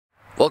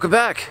Welcome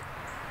back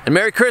and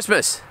Merry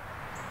Christmas.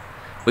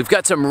 We've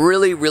got some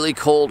really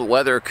cold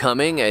weather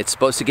coming. It's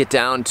supposed to get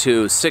down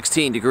to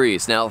 16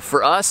 degrees. Now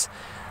for us,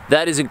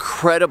 that is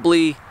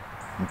incredibly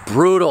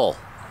brutal.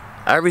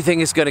 Everything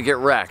is going to get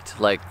wrecked,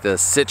 like the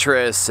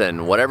citrus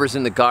and whatever's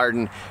in the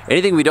garden.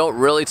 Anything we don't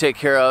really take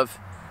care of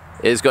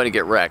is going to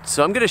get wrecked.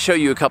 So I'm going to show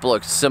you a couple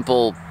of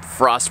simple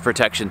frost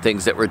protection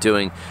things that we're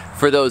doing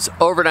for those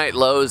overnight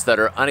lows that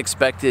are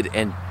unexpected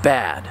and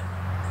bad.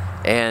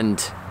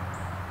 And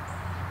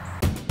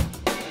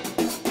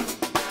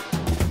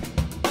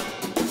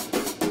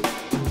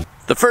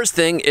the first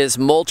thing is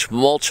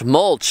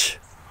mulch.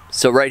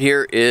 So right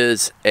here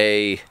is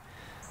a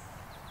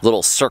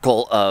little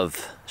circle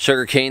of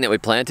sugarcane that we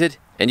planted,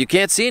 and you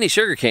can't see any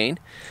sugarcane.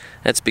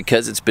 That's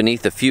because it's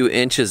beneath a few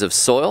inches of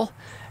soil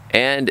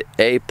and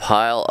a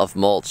pile of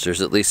mulch. There's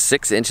at least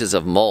 6 inches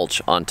of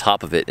mulch on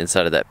top of it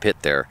inside of that pit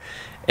there,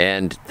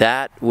 and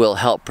that will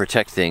help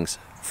protect things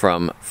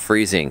from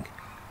freezing.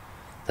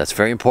 That's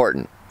very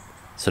important.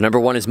 So number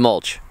 1 is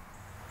mulch.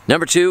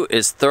 Number 2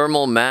 is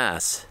thermal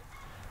mass.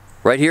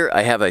 Right here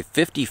I have a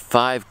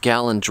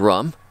 55-gallon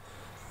drum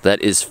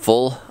that is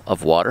full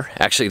of water.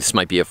 Actually, this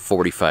might be a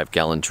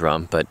 45-gallon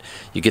drum, but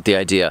you get the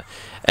idea.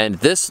 And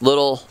this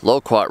little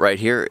loquat right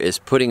here is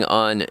putting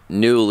on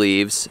new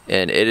leaves,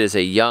 and it is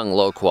a young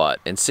loquat.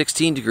 And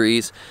 16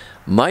 degrees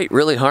might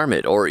really harm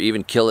it or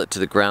even kill it to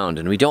the ground,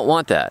 and we don't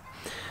want that.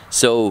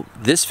 So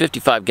this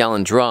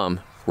 55-gallon drum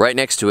right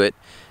next to it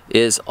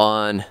is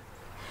on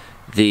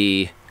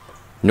the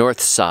north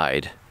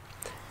side.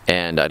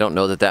 And I don't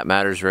know that that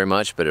matters very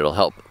much, but it'll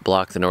help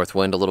block the north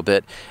wind a little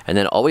bit. And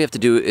then all we have to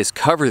do is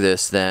cover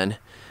this then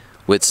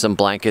with some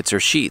blankets or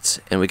sheets.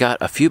 And we got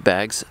a few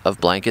bags of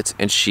blankets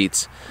and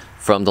sheets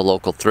from the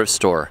local thrift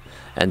store.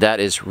 And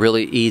that is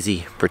really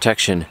easy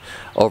protection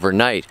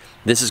overnight.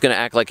 This is going to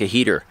act like a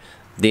heater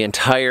the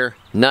entire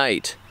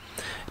night.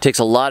 It takes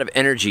a lot of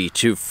energy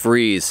to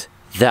freeze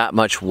that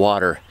much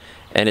water,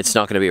 and it's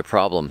not going to be a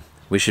problem.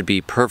 We should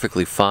be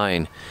perfectly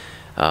fine.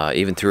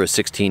 Even through a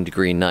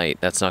 16-degree night,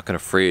 that's not going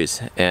to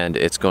freeze, and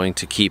it's going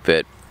to keep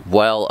it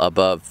well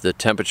above the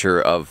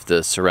temperature of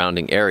the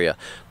surrounding area.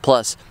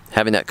 Plus,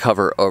 having that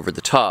cover over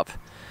the top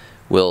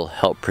will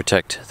help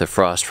protect the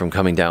frost from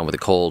coming down with the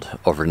cold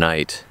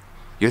overnight.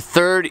 Your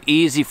third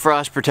easy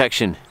frost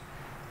protection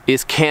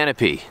is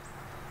canopy.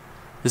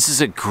 This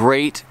is a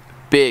great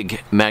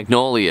big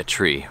magnolia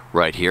tree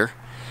right here,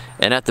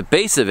 and at the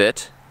base of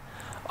it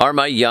are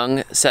my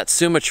young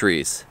satsuma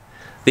trees.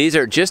 These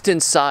are just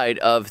inside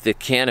of the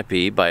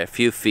canopy by a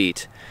few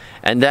feet,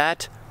 and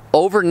that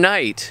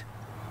overnight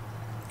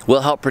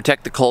will help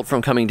protect the cold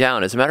from coming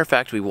down. As a matter of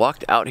fact, we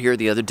walked out here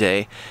the other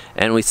day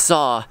and we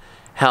saw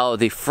how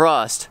the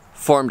frost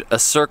formed a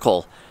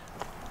circle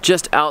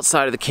just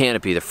outside of the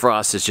canopy. The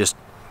frost is just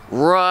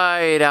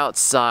right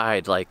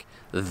outside, like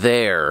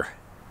there.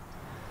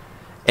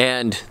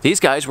 And these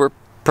guys were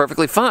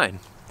perfectly fine.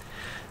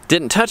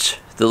 Didn't touch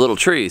the little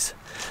trees,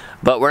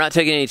 but we're not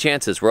taking any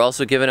chances. We're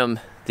also giving them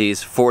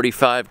these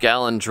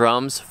 45-gallon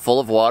drums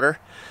full of water.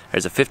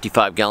 There's a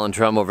 55-gallon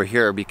drum over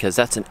here because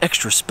that's an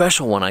extra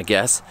special one, I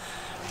guess.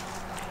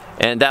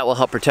 And that will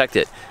help protect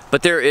it.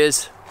 But there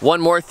is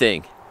one more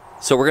thing.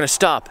 So we're gonna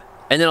stop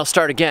and then I'll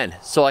start again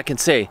so I can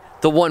say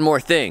the one more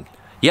thing.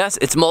 Yes,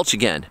 it's mulch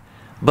again,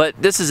 but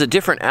this is a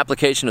different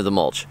application of the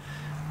mulch.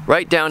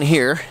 Right down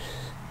here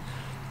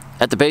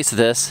at the base of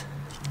this,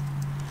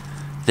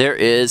 there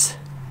is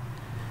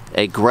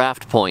a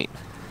graft point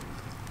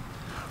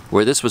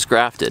where this was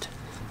grafted.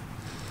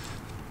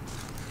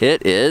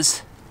 It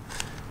is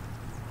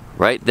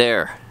right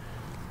there.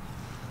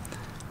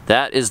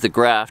 That is the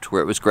graft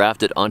where it was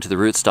grafted onto the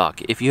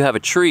rootstock. If you have a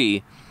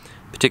tree,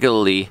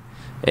 particularly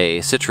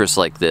a citrus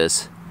like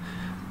this,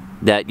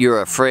 that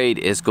you're afraid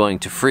is going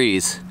to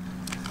freeze,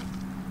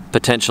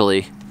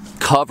 potentially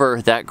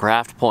cover that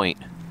graft point.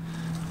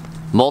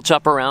 Mulch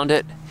up around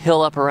it,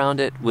 hill up around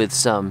it with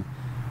some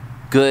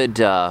good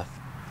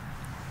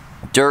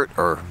dirt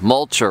or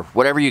mulch or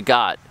whatever you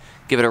got.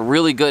 Give it a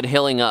really good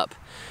hilling up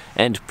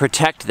and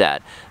protect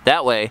that.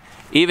 That way,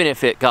 even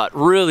if it got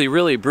really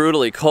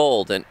brutally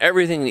cold and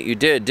everything that you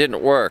did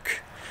didn't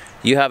work,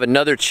 you have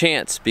another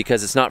chance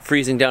because it's not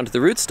freezing down to the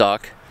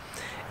rootstock.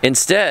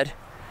 Instead,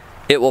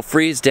 it will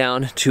freeze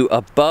down to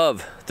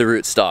above the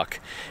rootstock,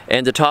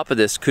 and the top of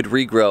this could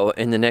regrow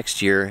in the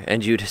next year,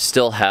 and you'd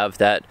still have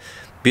that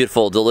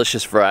beautiful,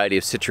 delicious variety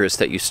of citrus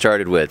that you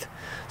started with.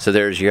 So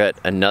there's yet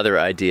another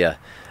idea.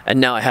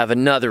 And now I have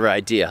another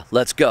idea.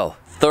 Let's go.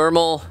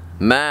 Thermal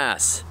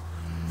mass.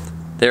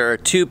 There are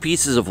 2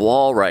 pieces of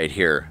wall right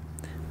here,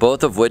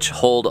 both of which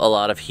hold a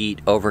lot of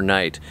heat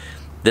overnight.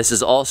 This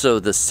is also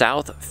the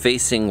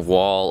south-facing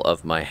wall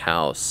of my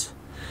house.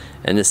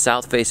 And the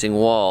south-facing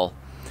wall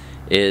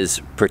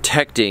is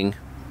protecting,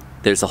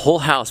 there's a whole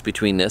house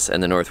between this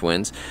and the north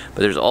winds,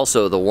 but there's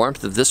also the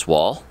warmth of this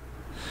wall,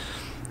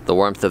 the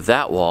warmth of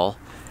that wall,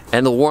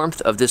 and the warmth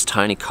of this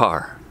tiny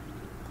car.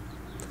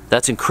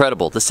 That's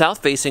incredible. The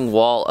south-facing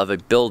wall of a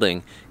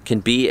building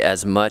can be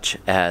as much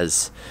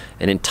as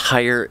an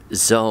entire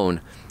zone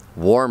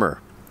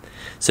warmer.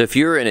 So if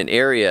you're in an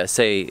area,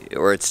 say,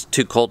 where it's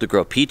too cold to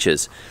grow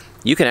peaches,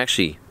 you can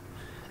actually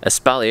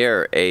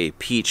espalier a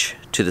peach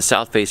to the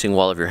south-facing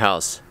wall of your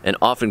house and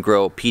often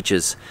grow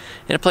peaches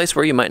in a place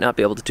where you might not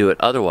be able to do it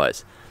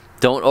otherwise.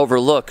 Don't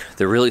overlook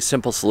the really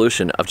simple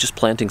solution of just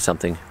planting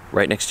something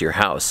right next to your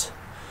house,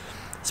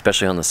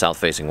 especially on the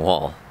south-facing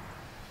wall.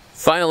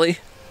 Finally,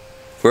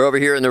 we're over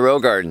here in the row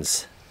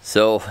gardens.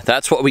 So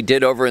that's what we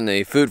did over in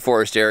the food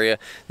forest area.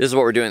 This is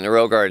what we're doing in the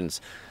row gardens.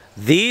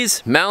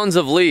 These mounds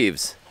of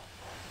leaves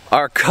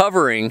are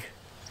covering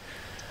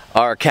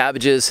our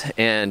cabbages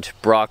and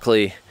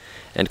broccoli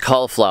and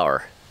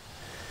cauliflower.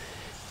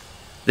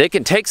 They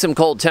can take some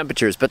cold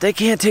temperatures, but they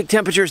can't take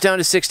temperatures down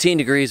to 16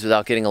 degrees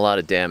without getting a lot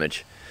of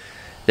damage.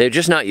 They're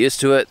just not used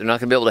to it. They're not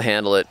going to be able to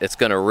handle it. It's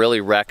going to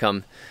really wreck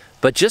them.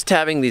 But just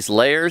having these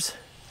layers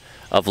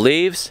of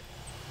leaves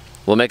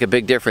will make a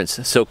big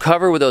difference. So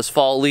cover with those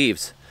fall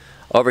leaves.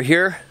 Over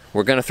here,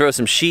 we're going to throw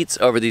some sheets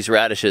over these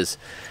radishes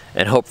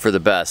and hope for the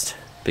best,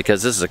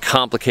 because this is a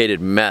complicated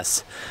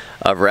mess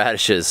of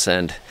radishes,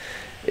 and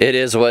it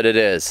is what it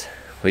is.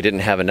 We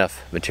didn't have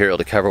enough material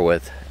to cover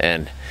with,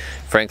 and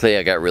frankly,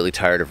 I got really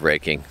tired of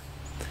raking.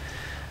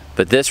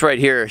 But this right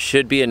here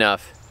should be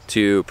enough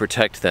to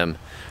protect them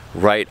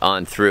right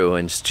on through,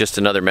 and it's just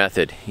another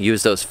method.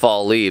 Use those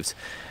fall leaves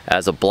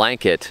as a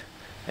blanket,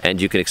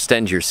 and you can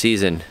extend your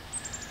season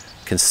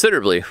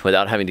considerably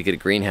without having to get a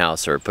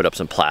greenhouse or put up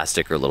some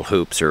plastic or little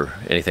hoops or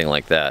anything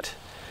like that.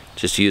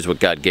 Just use what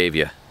God gave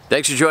you.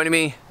 Thanks for joining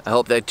me. I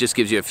hope that just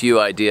gives you a few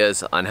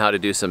ideas on how to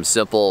do some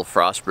simple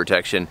frost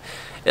protection.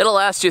 It'll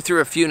last you through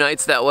a few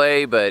nights that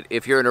way, but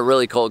if you're in a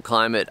really cold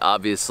climate,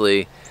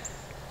 obviously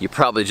you're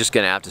probably just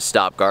going to have to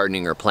stop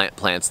gardening or plant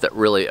plants that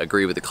really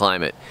agree with the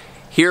climate.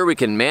 Here we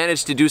can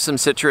manage to do some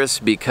citrus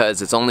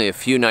because it's only a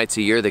few nights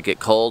a year that get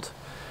cold,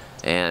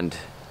 and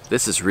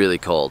this is really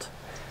cold.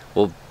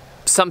 We'll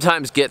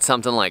sometimes get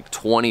something like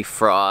 20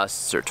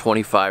 frosts or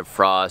 25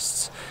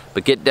 frosts,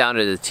 but get down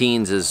to the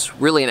teens is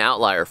really an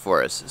outlier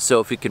for us.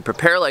 So if we can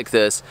prepare like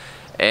this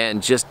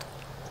and just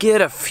get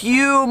a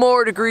few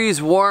more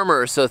degrees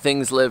warmer so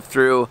things live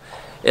through,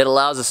 it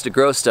allows us to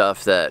grow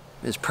stuff that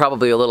is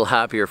probably a little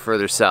happier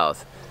further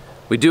south.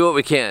 We do what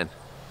we can.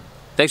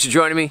 Thanks for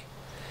joining me.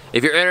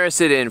 If you're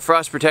interested in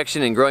frost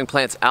protection and growing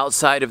plants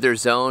outside of their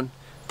zone,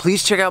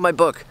 please check out my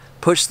book,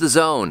 Push the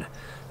Zone,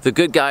 The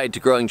Good Guide to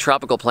Growing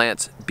Tropical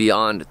Plants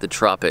Beyond the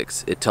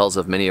Tropics. It tells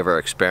of many of our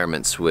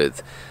experiments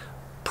with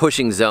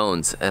pushing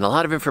zones and a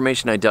lot of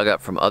information I dug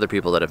up from other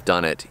people that have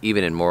done it,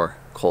 even in more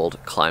cold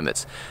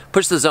climates.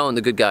 Push the Zone,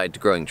 The Good Guide to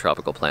Growing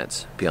Tropical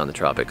Plants Beyond the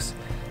Tropics.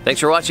 Thanks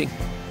for watching.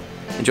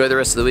 Enjoy the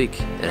rest of the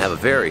week and have a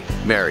very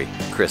Merry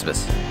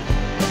Christmas.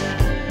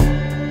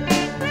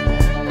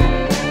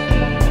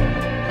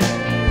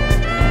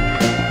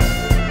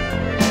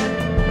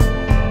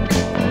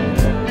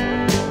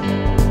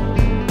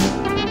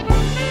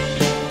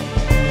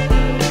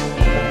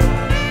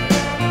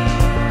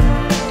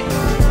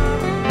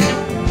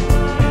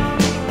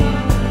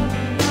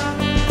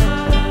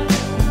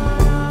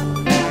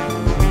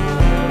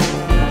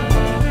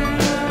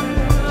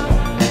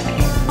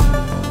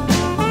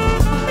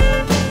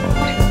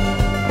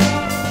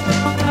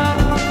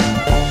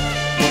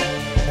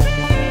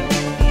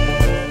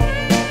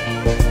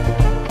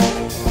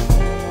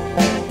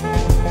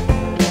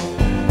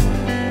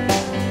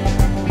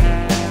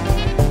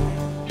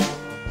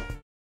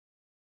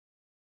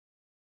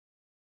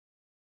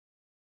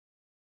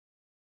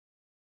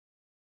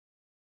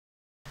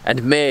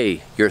 And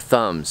may your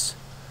thumbs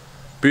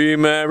be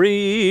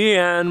merry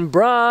and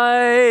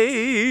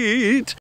bright.